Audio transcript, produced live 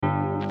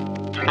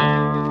It's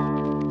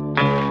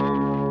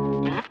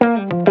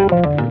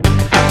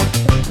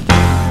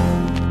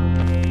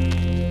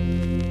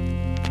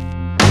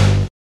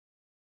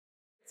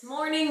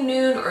morning,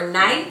 noon, or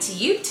night.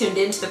 You've tuned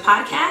into the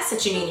podcast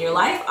that you need in your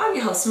life. I'm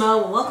your host,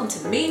 Mo, and welcome to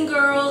the Mean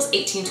Girls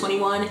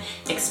 1821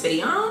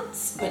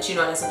 Expedience, but you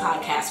know it as a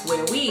podcast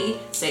where we,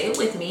 say it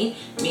with me,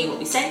 mean what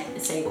we say and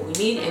say what we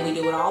mean, and we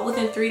do it all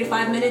within 3 to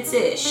 5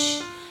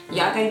 minutes-ish.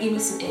 Y'all gotta give me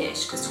some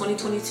ish, because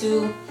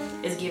 2022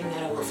 is giving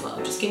that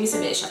overflow. Just give me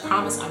some ish. I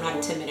promise I'm not a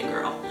 10-minute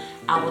girl.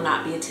 I will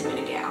not be a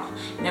 10-minute gal.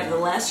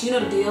 Nevertheless, you know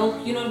the deal,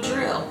 you know the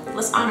drill.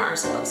 Let's honor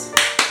ourselves.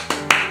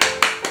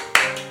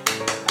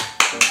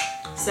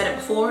 Said it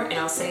before and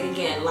I'll say it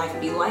again. Life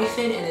be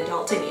lifing and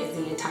adulting is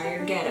the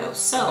entire ghetto.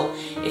 So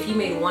if you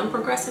made one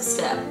progressive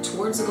step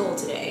towards a goal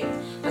today,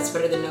 that's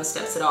better than no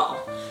steps at all.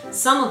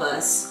 Some of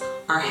us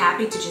are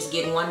happy to just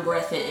get one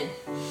breath in.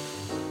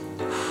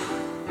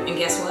 And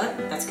guess what?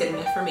 That's good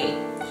enough for me.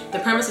 The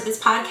premise of this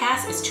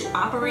podcast is to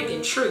operate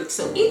in truth.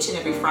 So each and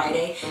every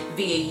Friday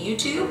via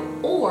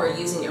YouTube or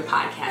using your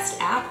podcast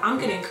app, I'm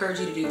going to encourage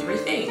you to do 3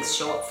 things.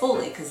 Show up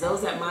fully, because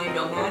those that mind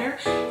don't matter,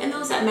 and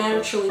those that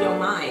matter truly don't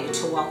mind.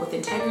 To walk with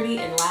integrity,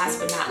 and last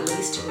but not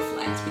least, to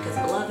reflect, because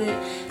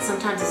beloved,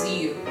 sometimes it's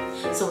you.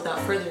 So without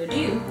further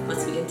ado,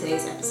 let's begin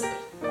today's episode.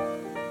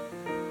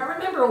 I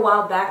remember a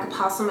while back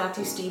Apostle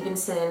Matthew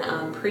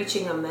Stevenson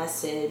preaching a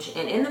message,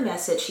 and in the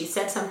message he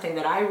said something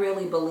that I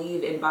really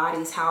believe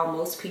embodies how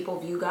most people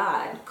view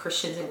God,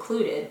 Christians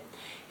included.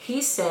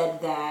 He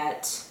said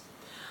that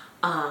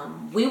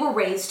we were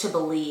raised to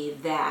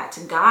believe that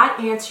God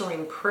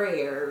answering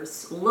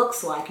prayers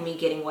looks like me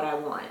getting what I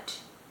want.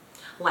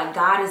 Like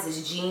God is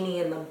this genie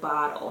in the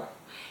bottle.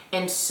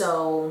 And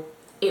so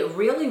it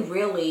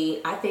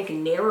really, I think,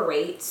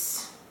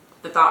 narrates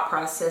the thought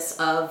process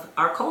of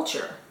our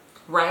culture.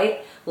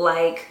 Right?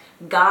 Like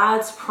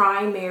God's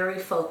primary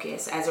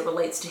focus as it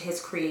relates to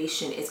his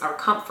creation is our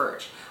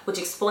comfort, which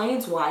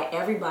explains why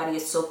everybody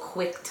is so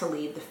quick to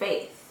leave the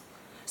faith.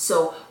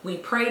 So we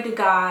prayed to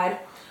God,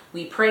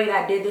 we prayed,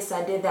 I did this,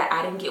 I did that,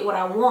 I didn't get what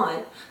I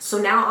want. So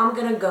now I'm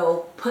going to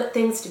go put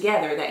things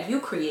together that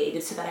you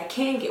created so that I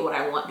can get what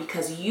I want,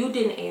 because you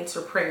didn't answer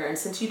prayer. And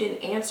since you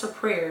didn't answer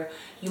prayer,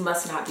 you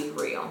must not be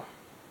real.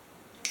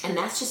 And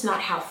that's just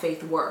not how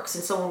faith works.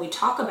 And so when we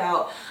talk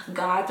about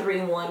God 3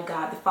 in 1,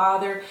 God the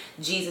Father,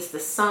 Jesus the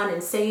Son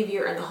and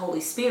Savior, and the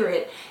Holy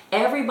Spirit,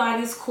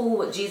 everybody's cool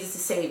with Jesus the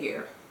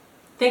Savior.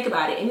 Think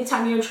about it.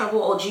 Anytime you're in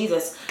trouble, oh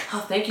Jesus, oh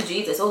thank you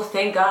Jesus, oh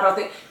thank God,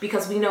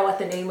 because we know at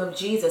the name of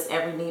Jesus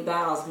every knee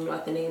bows. We know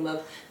at the name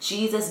of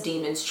Jesus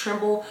demons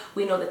tremble.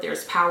 We know that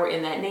there's power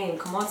in that name.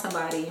 Come on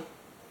somebody.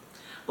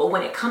 But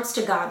when it comes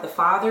to God the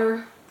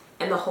Father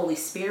and the Holy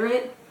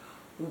Spirit,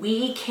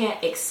 we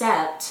can't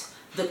accept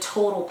the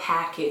total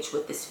package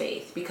with this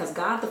faith, because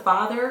God the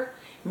Father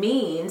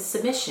means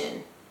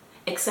submission.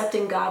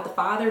 Accepting God the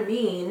Father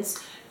means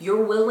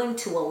you're willing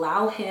to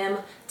allow him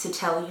to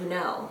tell you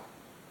no.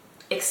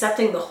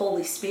 Accepting the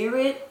Holy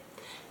Spirit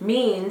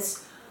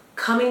means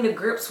coming to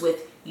grips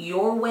with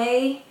your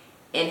way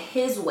and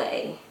his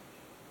way,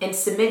 and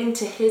submitting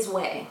to his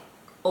way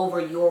over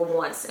your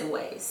wants and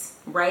ways,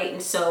 right?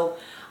 And so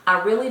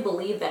I really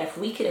believe that if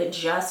we could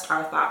adjust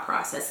our thought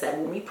process, that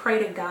when we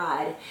pray to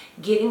God,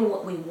 getting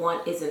what we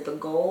want isn't the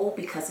goal,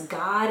 because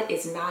God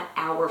is not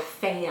our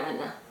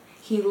fan.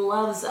 He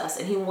loves us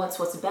and he wants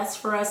what's best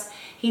for us.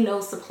 He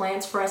knows the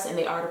plans for us, and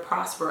they are to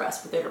prosper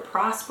us, but they're to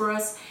prosper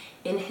us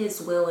in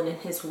his will and in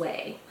his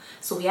way.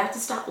 So we have to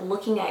stop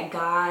looking at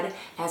God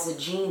as a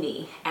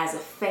genie, as a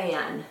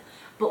fan,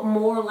 but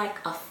more like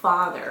a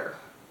father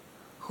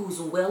who's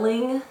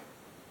willing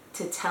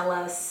to tell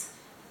us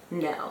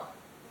no.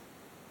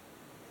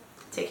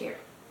 Take care.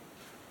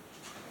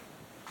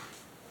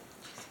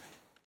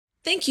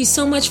 Thank you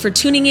so much for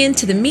tuning in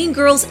to the Mean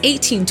Girls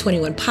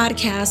 1821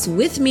 podcast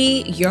with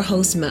me, your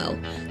host, Mo.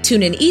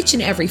 Tune in each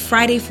and every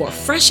Friday for a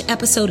fresh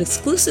episode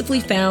exclusively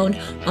found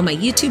on my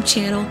YouTube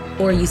channel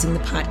or using the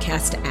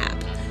podcast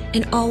app.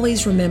 And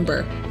always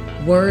remember,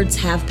 words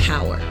have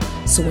power.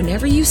 So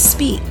whenever you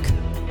speak,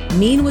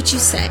 mean what you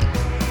say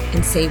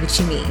and say what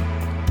you mean.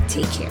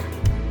 Take care.